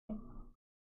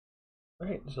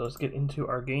Alright, so let's get into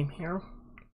our game here.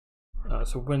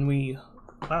 So when we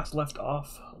last left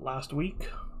off last week,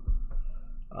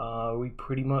 we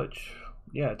pretty much,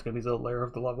 it's gonna be the lair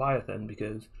of the Leviathan,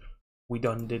 because we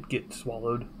did get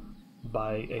swallowed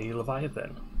by a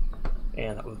Leviathan.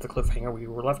 And that was the cliffhanger we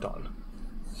were left on.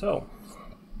 So,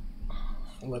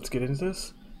 let's get into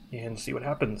this and see what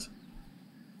happens.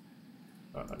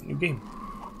 New game.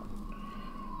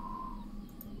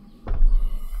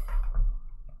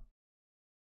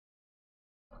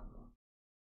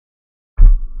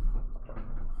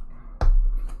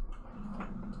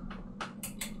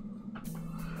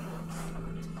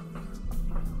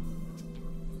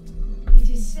 It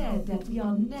is said that we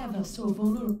are never so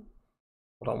vulnerable.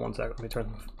 Hold on one second, let me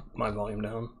turn my volume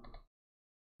down.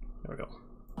 There we go.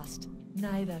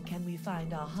 Neither can we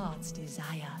find our heart's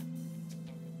desire.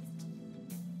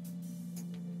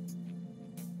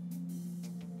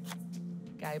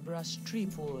 Guybrush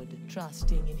Threepwood,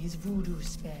 trusting in his voodoo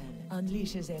spell,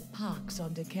 unleashes a pox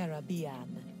on the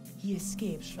Caribbean. He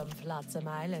escapes from Flotsam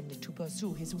Island to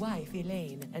pursue his wife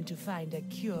Elaine and to find a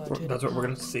cure to That's the what we're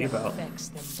gonna pox see that about. affects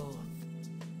them both.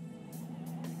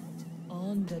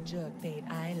 On the Jerkbait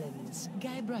Islands,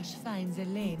 Guybrush finds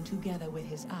Elaine together with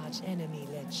his arch-enemy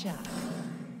LeChuck.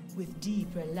 With deep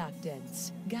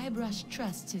reluctance, Guybrush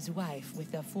trusts his wife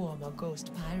with the former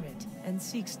ghost pirate and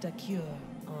seeks the cure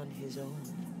on his own.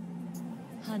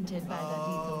 Hunted by the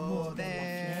lethal Morgan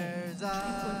There's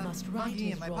Threepwood a must right monkey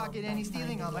his in my wrong pocket by and he's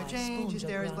stealing finding all my La change. His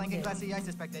stare is Sponja blank and Grande. glassy. I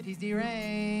suspect that he's For the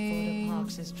deranged.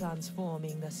 pox is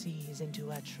transforming the seas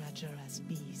into a treacherous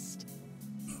beast.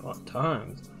 Fun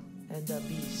times. And the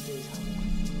beast is hungry.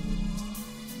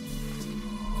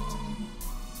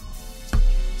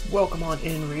 Welcome on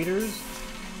in, readers.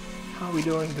 How we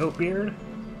doing, Goatbeard?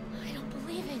 I don't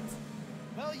believe it.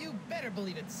 Well, you better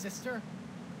believe it, sister.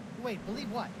 Wait,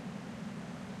 believe what?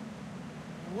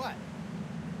 What?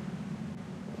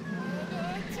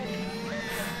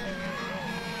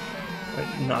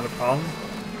 Not a problem.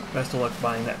 Best of luck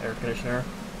buying that air conditioner.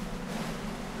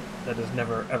 That is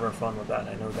never ever fun with that,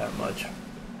 I know that much.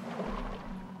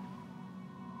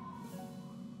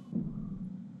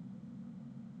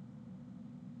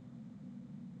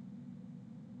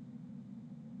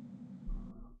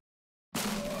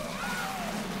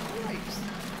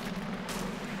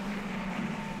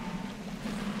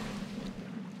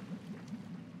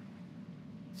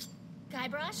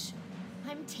 Guybrush,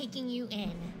 I'm taking you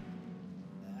in.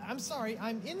 I'm sorry,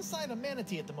 I'm inside a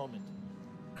manatee at the moment.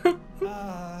 Look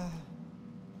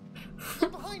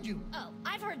behind you. Oh,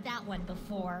 I've heard that one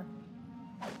before.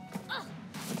 Ugh.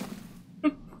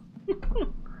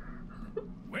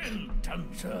 Well done,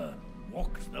 sir.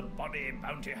 Walked the bonny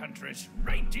bounty huntress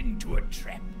right into a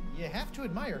trap. You have to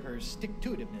admire her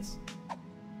stick-to-itiveness.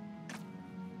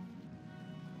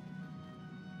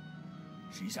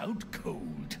 She's out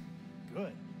cold.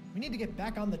 Good. We need to get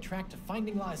back on the track to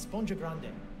finding La Sponja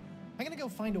Grande. I'm gonna go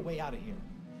find a way out of here.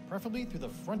 Preferably through the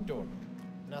front door.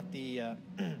 Not the,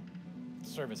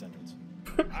 service entrance.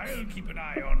 I'll keep an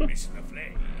eye on Miss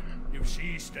LaFleur. If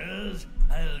she stirs,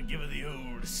 I'll give her the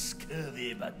old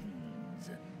scurvy buttons.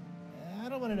 I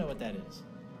don't want to know what that is.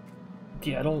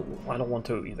 Yeah, I don't want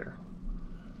to either.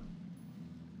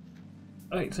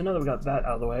 Alright, so now that we got that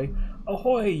out of the way,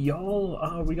 ahoy,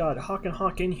 y'all! We got Hawk and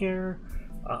Hawk in here.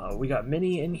 We got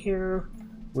Minnie in here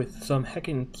with some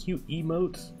heckin' cute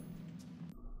emotes.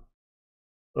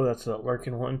 Oh, that's a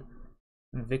lurking one.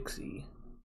 Vixie.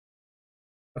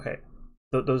 Okay,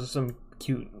 those are some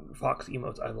cute fox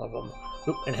emotes. I love them.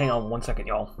 Oop, and hang on one second,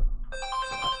 y'all.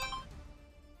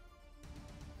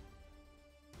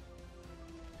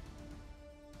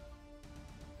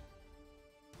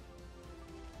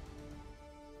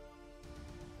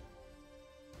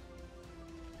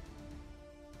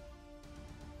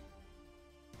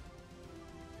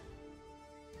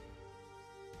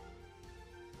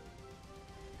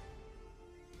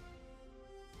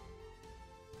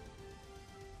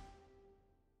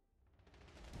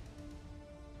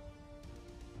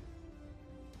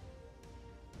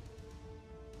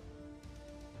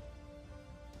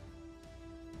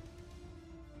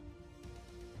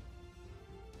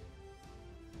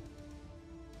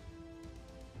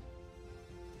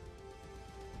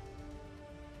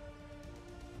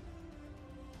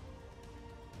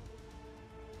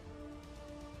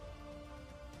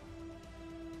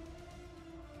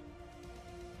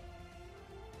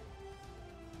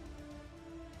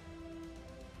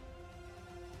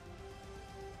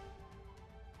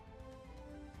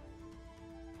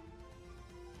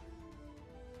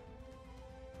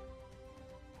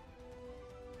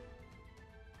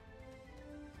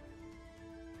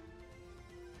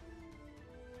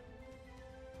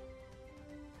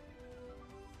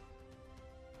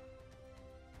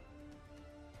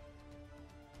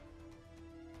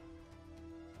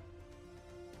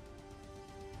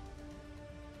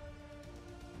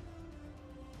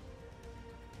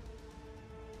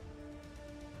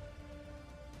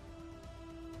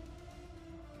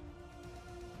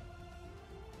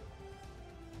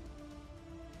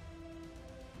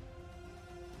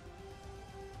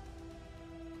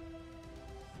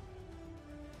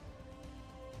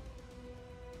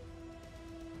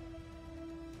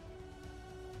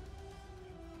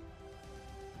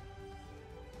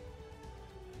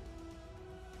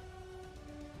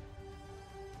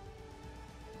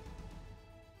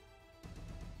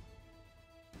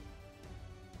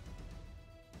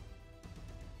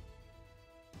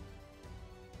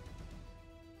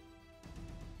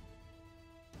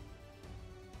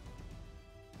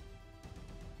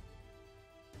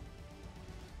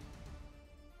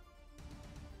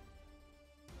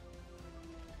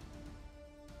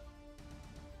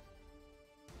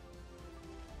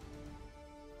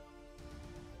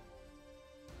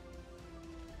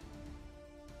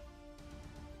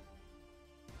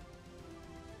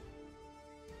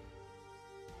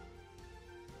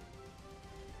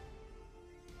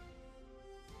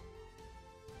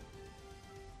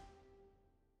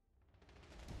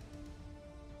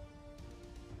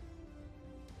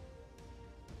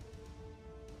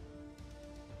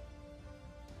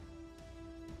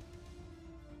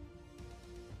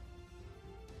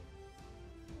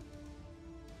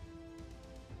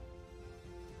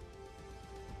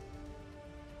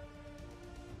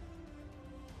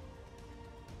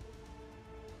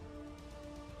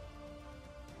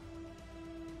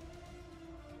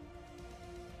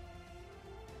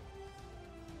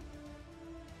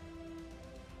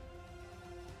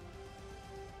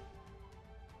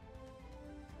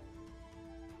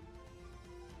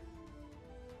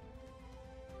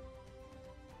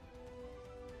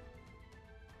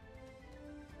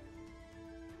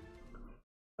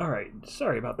 Alright,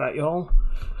 sorry about that, y'all.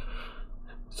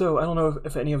 So, I don't know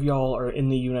if any of y'all are in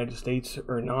the United States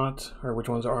or not, or which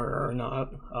ones are or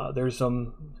not. There's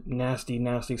some nasty,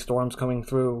 nasty storms coming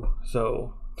through,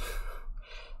 so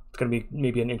it's going to be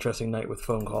maybe an interesting night with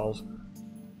phone calls.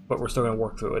 But we're still going to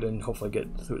work through it and hopefully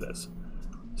get through this.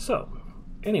 So,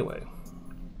 anyway.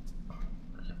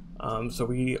 So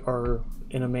we are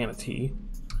in a manatee.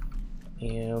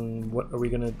 And what are we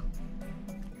going to...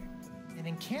 An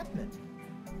encampment.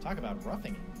 Talk about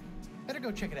roughing it. Better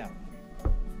go check it out.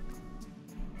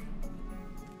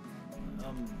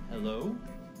 Hello?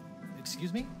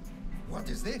 Excuse me? What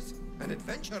is this? An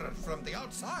adventurer from the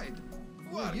outside?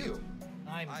 Who are you?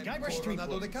 I'm Guybrush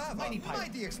Coronado de Threepwood, Cava, mighty pirate.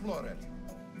 mighty explorer.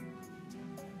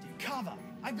 Cava,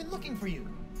 I've been looking for you.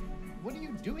 What are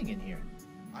you doing in here?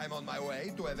 I'm on my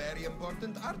way to a very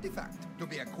important artifact to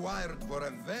be acquired for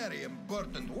a very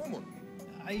important woman.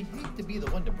 I hate to be the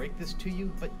one to break this to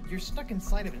you, but you're stuck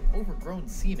inside of an overgrown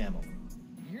sea mammal.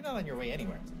 You're not on your way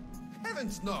anywhere.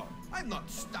 Heavens no, I'm not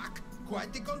stuck.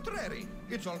 Quite the contrary.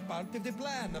 It's all part of the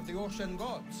plan of the ocean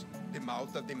gods. The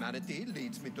mouth of the manatee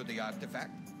leads me to the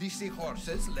artifact. The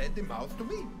seahorses led the mouth to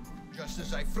me. Just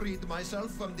as I freed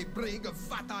myself from the brig of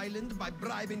Fat Island by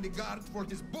bribing the guard for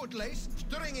his bootlace,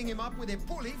 stringing him up with a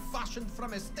pulley fashioned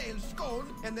from a stale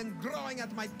scone, and then growing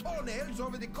at my toenails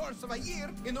over the course of a year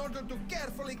in order to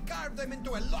carefully carve them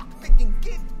into a lock-picking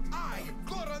kit, I,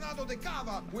 Coronado de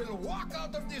Cava, will walk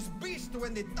out of this beast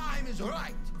when the time is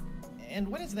right. And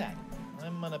when is that?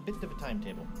 I'm on a bit of a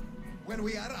timetable. When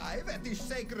we arrive at the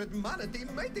sacred manatee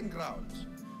mating grounds.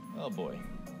 Oh boy.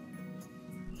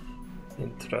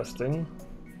 Interesting.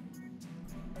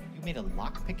 You made a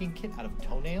lock-picking kit out of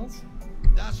toenails?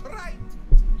 That's right.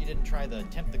 You didn't try the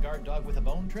tempt the guard dog with a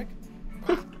bone trick?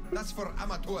 That's for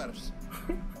amateurs.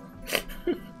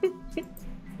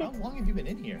 How long have you been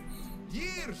in here?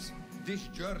 Years. This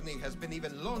journey has been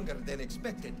even longer than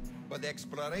expected, but the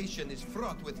exploration is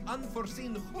fraught with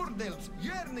unforeseen hurdles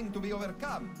yearning to be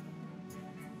overcome.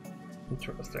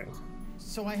 Interesting.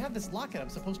 So I have this locket I'm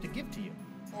supposed to give to you.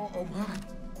 Oh my.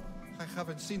 I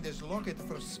haven't seen this locket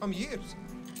for some years.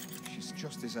 She's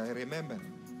just as I remember.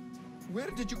 Where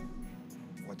did you...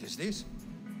 What is this?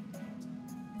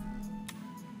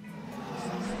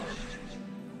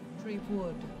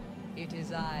 Threepwood, it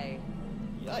is I.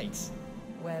 Yikes.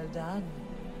 Well done.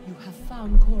 You have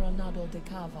found Coronado de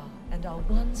Cava and are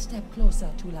one step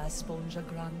closer to La Sponja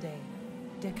Grande.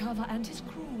 De Cava and his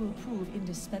crew will prove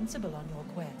indispensable on your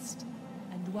quest.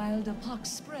 And while the pox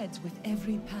spreads with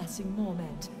every passing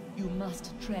moment, you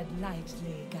must tread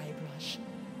lightly, Guybrush.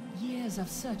 Years of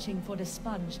searching for the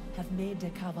sponge have made De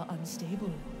Cava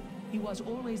unstable. He was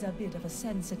always a bit of a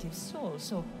sensitive soul,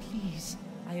 so please,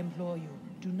 I implore you,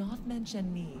 do not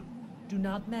mention me. Do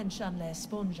not mention La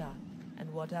Sponja.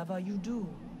 And whatever you do,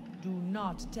 do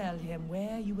not tell him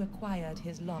where you acquired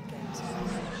his locket.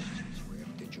 Where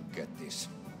did you get this?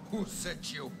 Who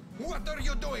sent you? What are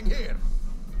you doing here?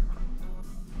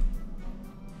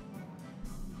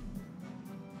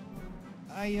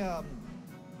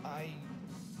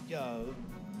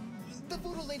 The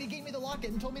voodoo lady gave me the locket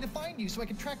and told me to find you so I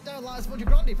could track down La Sponja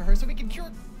Grande for her so we can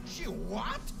cure... She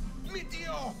what?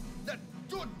 Meteor! That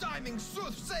two-timing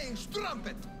soothsaying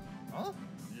strumpet! Huh?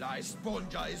 La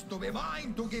Sponja is to be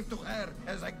mine to give to her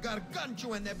as a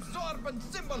gargantuan absorbent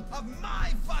symbol of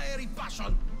my fiery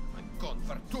passion. I'm gone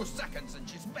for 2 seconds and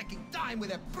she's making time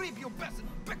with a prepubescent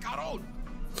picaron.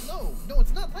 No,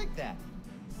 it's not like that.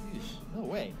 Eesh, no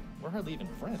way. We're hardly even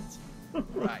friends.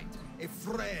 Right, a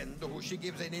friend who she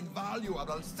gives an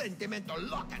invaluable sentimental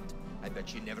locket. I bet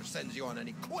she never sends you on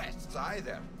any quests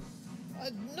either.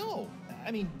 No. I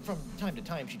mean, from time to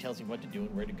time she tells me what to do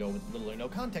and where to go with little or no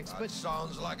context, That but...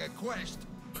 sounds like a quest.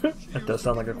 It does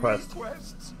sound like a quest.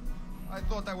 Quests? I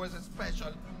thought I was a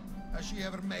special. Has she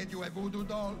ever made you a voodoo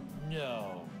doll?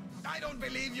 No. I don't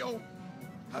believe you.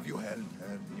 Have you held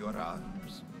her in your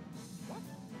arms? What?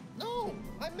 No,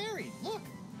 I'm married. Look.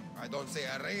 I don't see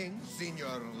a ring,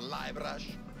 Senor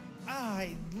Guybrush.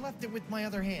 I left it with my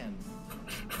other hand.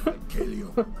 I'll kill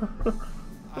you.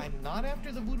 I'm not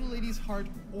after the voodoo lady's heart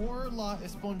or La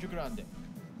Esponja Grande.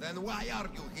 Then why are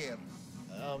you here?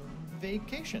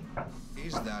 Vacation.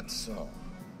 Is that so?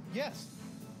 Yes.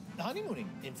 Honeymooning,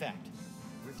 in fact.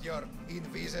 With your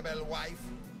invisible wife?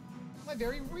 My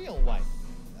very real wife.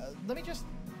 Let me just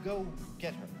go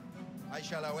get her. I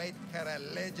shall await her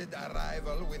alleged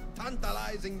arrival with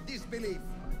tantalizing disbelief.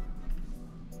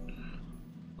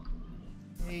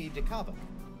 Hey, De Cava.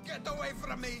 Get away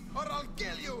from me, or I'll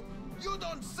kill you! You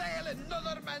don't sail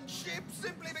another man's ship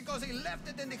simply because he left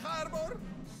it in the harbor?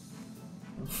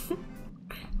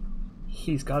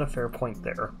 He's got a fair point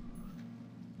there.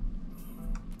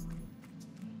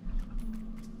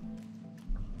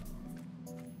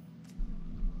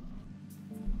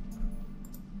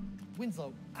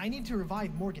 Winslow, I need to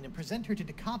revive Morgan and present her to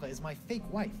Dakava as my fake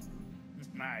wife.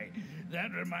 My,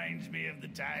 that reminds me of the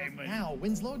time when... Now,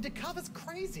 Winslow, Dakava's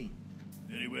crazy.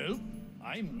 Very well.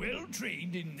 I'm well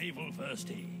trained in naval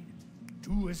first aid.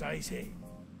 Do as I say.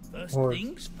 First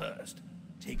things first.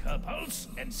 Take her pulse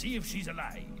and see if she's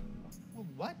alive. Well,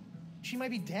 what? She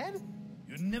might be dead?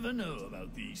 You never know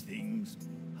about these things.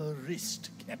 Her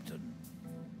wrist, Captain.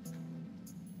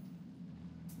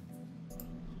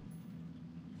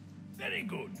 Very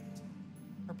good.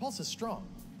 Her pulse is strong.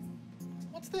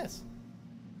 What's this?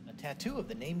 A tattoo of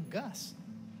the name Gus.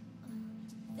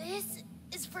 This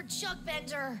is for Chuck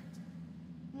Bender.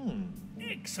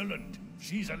 Excellent.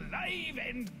 She's alive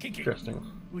and kicking. Interesting.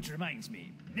 Which reminds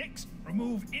me, next,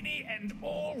 remove any and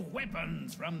all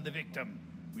weapons from the victim.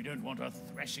 We don't want her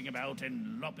thrashing about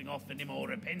and lopping off any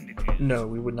more appendages. No,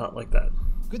 we would not like that.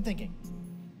 Good thinking.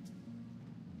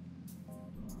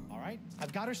 All right,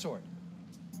 I've got her sword.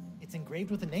 It's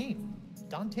engraved with a name,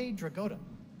 Dante Dragota.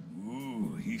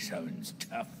 Ooh, he sounds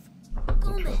tough.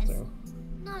 Gomez, Interesting.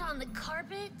 not on the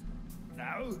carpet.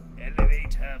 Now,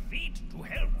 elevate her feet to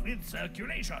help with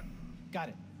circulation. Got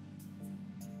it.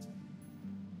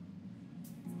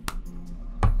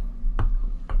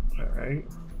 Alright.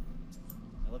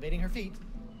 Elevating her feet.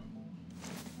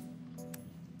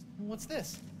 What's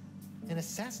this? An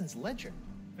assassin's ledger.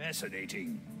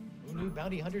 Fascinating. Who knew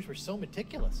bounty hunters were so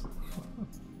meticulous?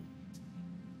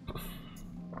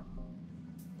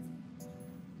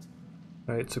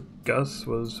 Alright, so Gus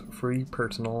was free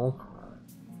personal.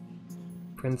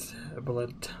 Prince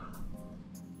Ebelet.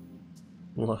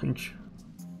 Lunch.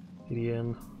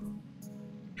 Gideon.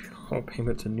 All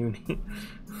payment to Noonie.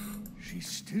 She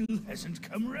still hasn't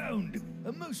come round.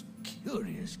 A most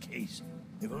curious case.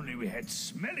 If only we had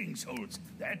smelling salts,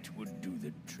 that would do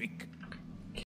the trick.